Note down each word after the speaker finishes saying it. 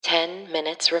10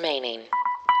 minutes remaining.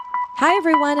 Hi,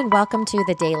 everyone, and welcome to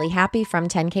the Daily Happy from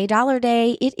 10K Dollar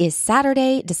Day. It is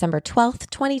Saturday, December 12th,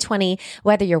 2020.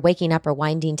 Whether you're waking up or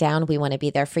winding down, we want to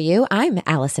be there for you. I'm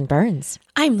Allison Burns.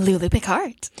 I'm Lulu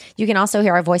Picard. You can also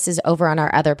hear our voices over on our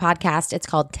other podcast. It's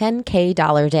called 10K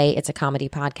Dollar Day. It's a comedy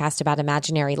podcast about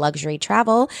imaginary luxury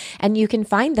travel, and you can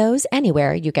find those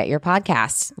anywhere you get your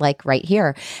podcasts, like right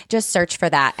here. Just search for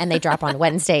that, and they drop on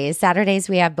Wednesdays. Saturdays,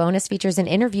 we have bonus features and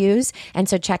interviews, and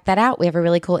so check that out. We have a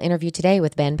really cool interview today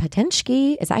with Ben Patinsky.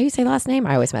 Is that how you say the last name?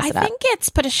 I always mess it up. I think it's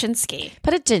Patinsky.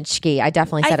 Patinsky. I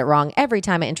definitely said it wrong every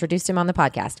time I introduced him on the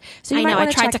podcast. So you might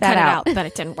want to check that out. But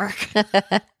it didn't work.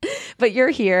 But you're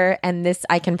here, and this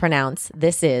I can pronounce.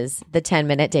 This is the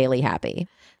 10-minute Daily Happy.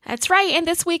 That's right. And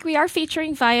this week we are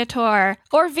featuring Viator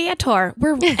or Viator.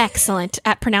 We're excellent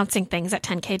at pronouncing things at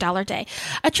 10K Dollar Day.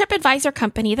 A TripAdvisor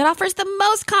company that offers the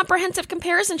most comprehensive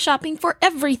comparison shopping for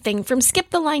everything from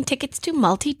skip-the-line tickets to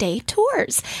multi-day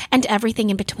tours and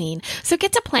everything in between. So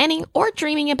get to planning or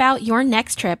dreaming about your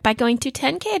next trip by going to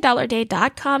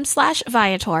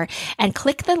 10kdollarday.com/Viator and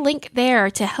click the link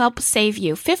there to help save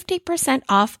you 50%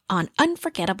 off on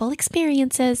unforgettable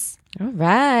experiences. All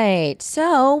right.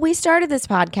 So we started this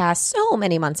podcast so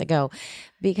many months ago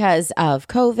because of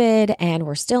COVID, and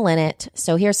we're still in it.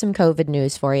 So here's some COVID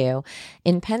news for you.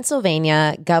 In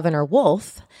Pennsylvania, Governor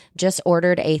Wolf just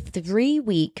ordered a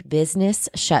 3-week business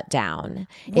shutdown.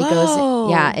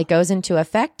 It goes into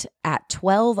effect at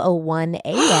 12:01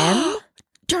 a.m.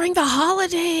 During the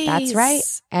holidays. That's right.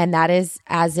 And that is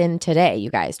as in today, you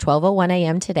guys, 12:01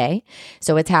 a.m. today.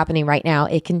 So it's happening right now.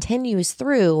 It continues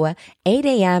through 8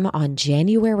 a.m. on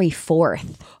January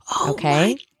 4th. Oh,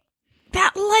 okay.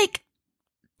 That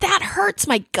hurts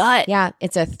my gut. Yeah.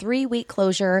 It's a 3-week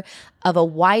closure of a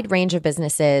wide range of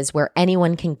businesses where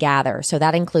anyone can gather. So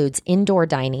that includes indoor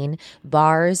dining,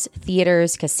 bars,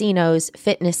 theaters, casinos,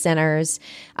 fitness centers.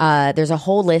 There's a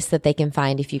whole list that they can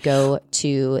find if you go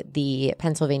to the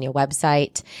Pennsylvania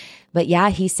website. But yeah,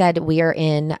 he said we are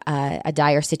in a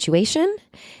dire situation.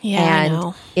 Yeah, and I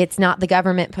know. It's not the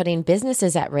government putting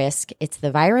businesses at risk. It's the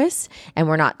virus, and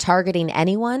we're not targeting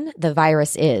anyone. The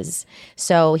virus is.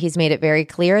 So he's made it very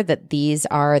clear that these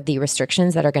are the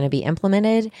restrictions that are going to be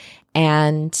implemented,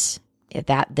 and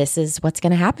that this is what's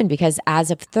going to happen, because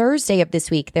as of Thursday of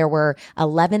this week, there were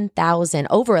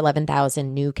over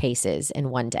 11,000 new cases in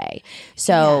one day.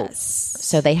 So,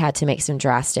 so they had to make some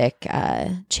drastic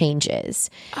changes.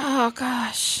 Oh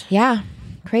gosh. Yeah.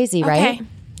 Crazy, right?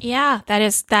 Yeah, that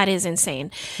is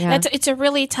insane. Yeah. It's a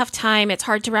really tough time. It's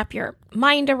hard to wrap your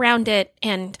mind around it.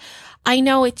 And I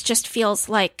know it just feels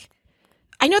like,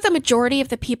 I know the majority of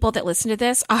the people that listen to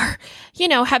this are,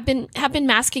 have been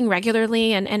masking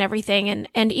regularly and everything.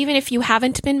 And even if you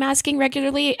haven't been masking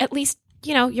regularly, at least,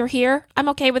 you're here. I'm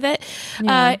okay with it.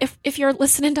 Yeah. If you're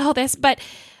listening to all this, but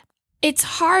it's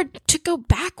hard to go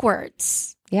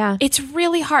backwards. Yeah. It's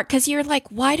really hard because you're like,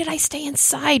 why did I stay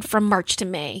inside from March to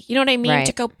May? You know what I mean? Right.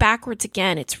 To go backwards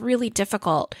again, it's really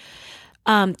difficult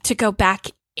to go back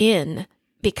in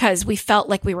because we felt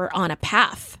like we were on a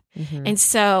path. Mm-hmm. And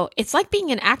so it's like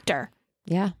being an actor.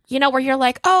 Yeah. Where you're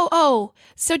like, oh,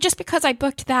 so just because I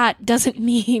booked that doesn't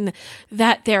mean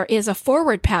that there is a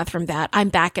forward path from that. I'm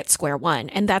back at square one.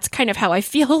 And that's kind of how I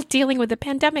feel dealing with the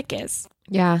pandemic is.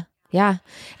 Yeah. Yeah.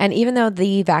 And even though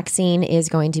the vaccine is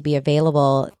going to be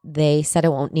available, they said it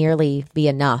won't nearly be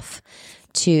enough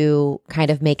to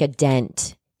kind of make a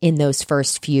dent in those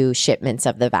first few shipments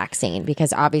of the vaccine,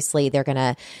 because obviously they're going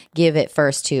to give it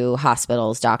first to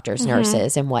hospitals, doctors,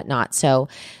 nurses, and whatnot. So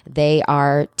they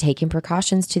are taking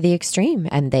precautions to the extreme,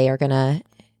 and they are going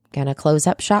to close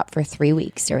up shop for 3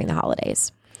 weeks during the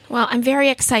holidays. Well, I'm very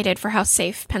excited for how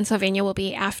safe Pennsylvania will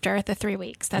be after the 3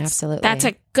 weeks. Absolutely. That's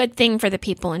a good thing for the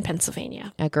people in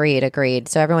Pennsylvania. Agreed.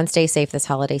 So everyone stay safe this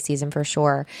holiday season for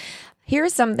sure.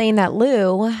 Here's something that,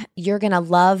 Lou, you're going to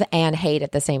love and hate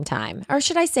at the same time. Or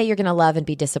should I say you're going to love and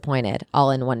be disappointed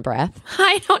all in one breath?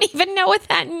 I don't even know what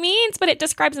that means, but it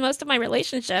describes most of my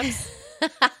relationships.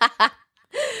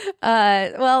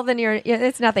 Well, then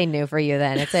it's nothing new for you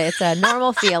then. It's a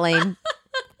normal feeling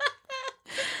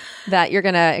that you're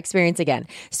going to experience again.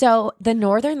 So the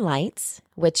Northern Lights,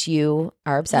 which you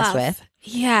are obsessed with.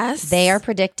 Yes. They are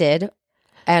predicted,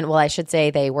 and well, I should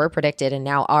say they were predicted and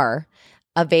now are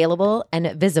available and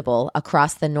visible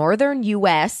across the northern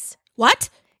U.S. What?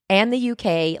 And the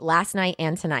U.K. last night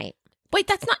and tonight. Wait,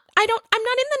 I'm not in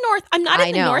the north. I'm not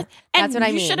in the north. And that's what I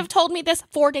mean. You should have told me this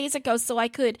 4 days ago so I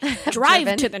could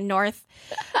drive to the north.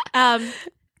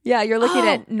 Yeah, you're looking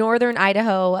at northern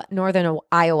Idaho, northern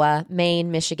Iowa, Maine,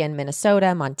 Michigan,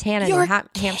 Minnesota, Montana, You're New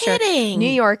Hampshire, kidding.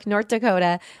 New York, North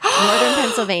Dakota, northern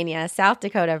Pennsylvania, South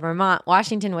Dakota, Vermont,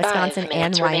 Washington, Wisconsin,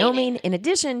 and Wyoming, in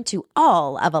addition to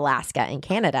all of Alaska and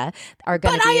Canada, are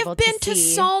going to be able to see. But I have been to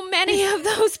so many of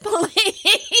those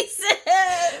places.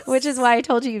 Which is why I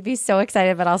told you you'd be so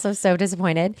excited, but also so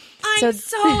disappointed. I'm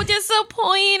so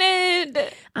disappointed.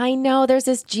 I know there's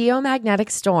this geomagnetic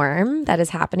storm that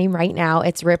is happening right now.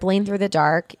 It's rippling through the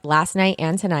dark last night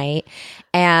and tonight.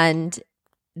 And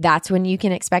that's when you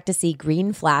can expect to see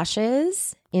green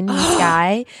flashes in the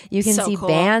sky. You can see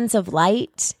bands of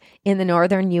light in the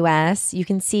northern U.S. You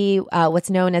can see what's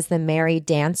known as the Merry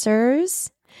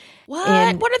Dancers.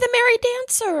 What? What are the Merry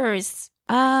Dancers?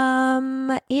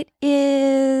 It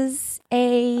is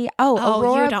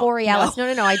Aurora Borealis.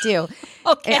 know. No, I do.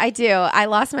 Okay. I do. I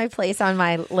lost my place on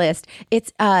my list.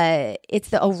 It's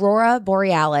the Aurora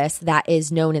Borealis that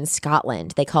is known in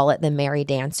Scotland. They call it the Merry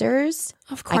Dancers.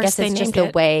 Of course, I guess they it's just named the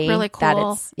it. way Really that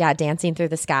cool. it's dancing through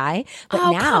the sky.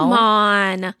 But now, come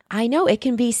on. I know it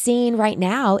can be seen right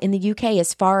now in the UK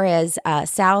as far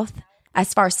south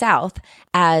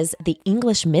as the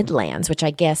English Midlands, which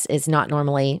I guess is not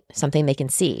normally something they can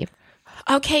see.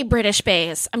 Okay, British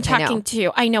Bays. I'm talking to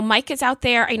you. I know Mike is out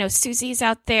there. I know Susie's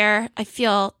out there. I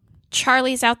feel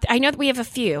Charlie's out there. I know that we have a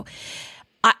few.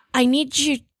 I need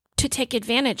you to take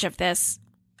advantage of this.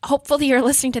 Hopefully you're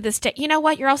listening to this day. You know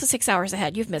what? You're also 6 hours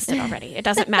ahead. You've missed it already. It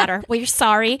doesn't matter. Well, you're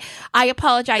sorry. I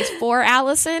apologize for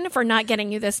Allison for not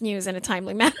getting you this news in a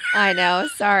timely manner. I know.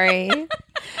 Sorry.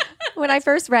 When I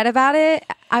first read about it,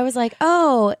 I was like,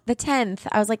 oh, the 10th.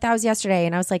 I was like, that was yesterday.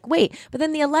 And I was like, wait, but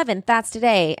then the 11th, that's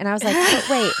today. And I was like, but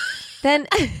wait, then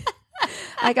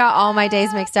I got all my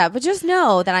days mixed up. But just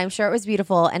know that I'm sure it was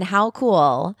beautiful, and how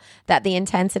cool that the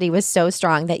intensity was so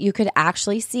strong that you could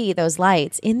actually see those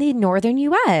lights in the northern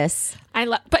U.S.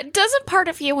 But doesn't part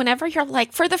of you, whenever you're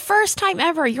like, for the first time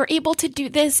ever, you're able to do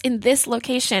this in this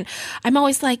location, I'm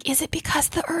always like, is it because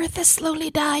the earth is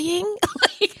slowly dying?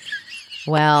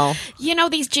 Well, you know,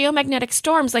 these geomagnetic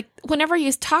storms, like whenever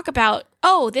you talk about,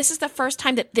 oh, this is the first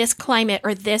time that this climate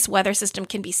or this weather system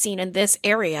can be seen in this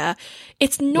area,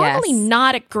 it's normally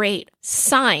not a great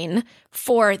sign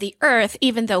for the earth,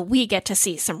 even though we get to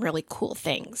see some really cool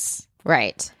things.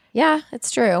 Right. Yeah,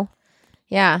 it's true.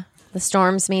 Yeah. The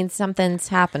storms mean something's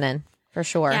happening for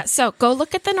sure. Yeah. So go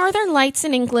look at the northern lights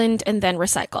in England and then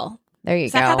recycle. There you go.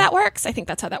 Is that how that works? I think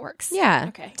that's how that works. Yeah.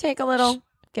 Okay. Take a little,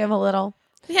 give a little.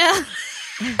 Yeah.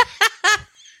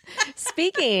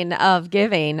 Speaking of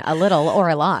giving a little or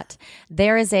a lot,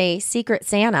 there is a secret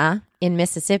Santa in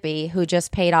Mississippi who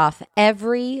just paid off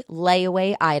every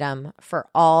layaway item for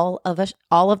all of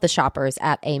the shoppers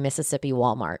at a Mississippi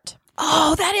Walmart.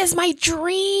 Oh, that is my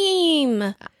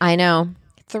dream. I know.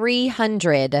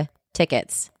 300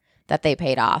 tickets that they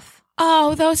paid off.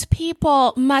 Oh, those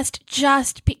people must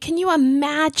just be. Can you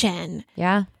imagine?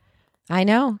 Yeah. I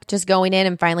know. Just going in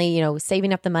and finally,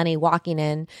 saving up the money, walking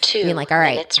in, being like, all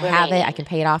right, I have it. I can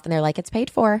pay it off. And they're like, it's paid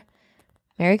for.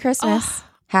 Merry Christmas.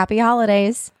 Happy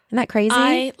holidays. Isn't that crazy?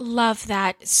 I love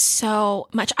that so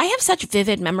much. I have such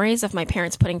vivid memories of my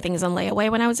parents putting things on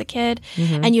layaway when I was a kid.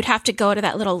 Mm-hmm. And you'd have to go to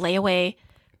that little layaway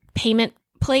payment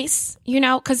place,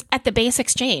 because at the base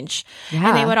exchange. Yeah.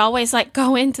 And they would always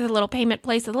go into the little payment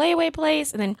place, the layaway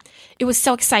place. And then it was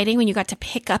so exciting when you got to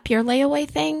pick up your layaway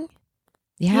thing.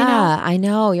 Yeah, I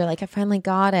know. You're like, I finally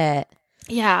got it.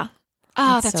 Yeah.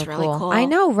 Oh, that's so really cool. I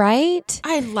know, right?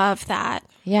 I love that.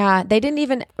 Yeah. They didn't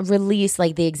even release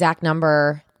the exact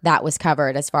number that was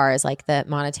covered as far as the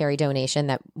monetary donation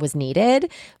that was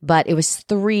needed. But it was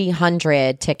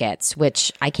 300 tickets,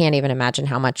 which I can't even imagine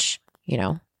how much,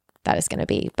 that is going to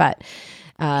be. But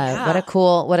what a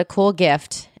cool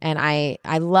gift. And I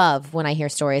love when I hear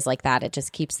stories like that. It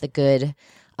just keeps the good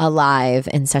alive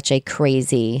in such a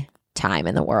crazy time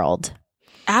in the world.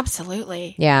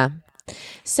 Absolutely. Yeah.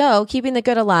 So keeping the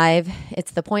good alive,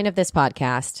 it's the point of this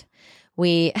podcast.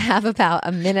 We have about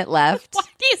a minute left. Why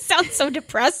do you sound so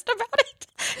depressed about it?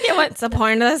 What's the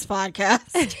point of this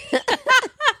podcast?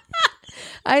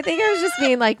 I think I was just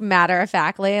being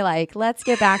matter-of-factly, let's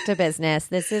get back to business.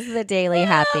 This is the Daily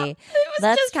Happy.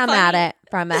 Let's come at it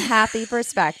from a happy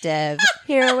perspective.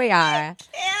 Here we are,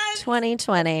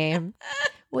 2020.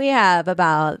 We have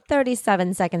about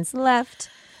 37 seconds left.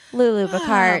 Lulu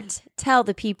Picard, tell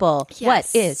the people, what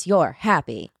is your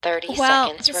happy? 30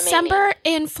 seconds December remaining.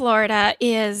 In Florida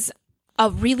is a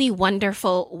really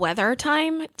wonderful weather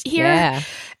time here. Yeah.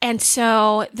 And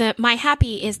so my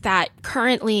happy is that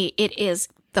currently it is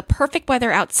the perfect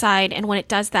weather outside. And when it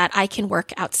does that, I can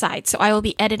work outside. So I will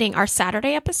be editing our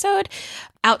Saturday episode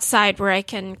outside where I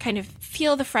can kind of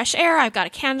feel the fresh air. I've got a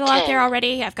candle out there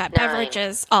already. I've got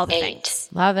beverages, all the things.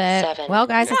 Love it. 7, Well,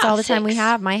 guys, that's all the time we 6,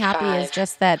 have. My happy 5, is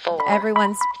just that 4,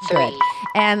 everyone's 3, good.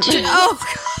 And 2,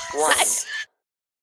 1.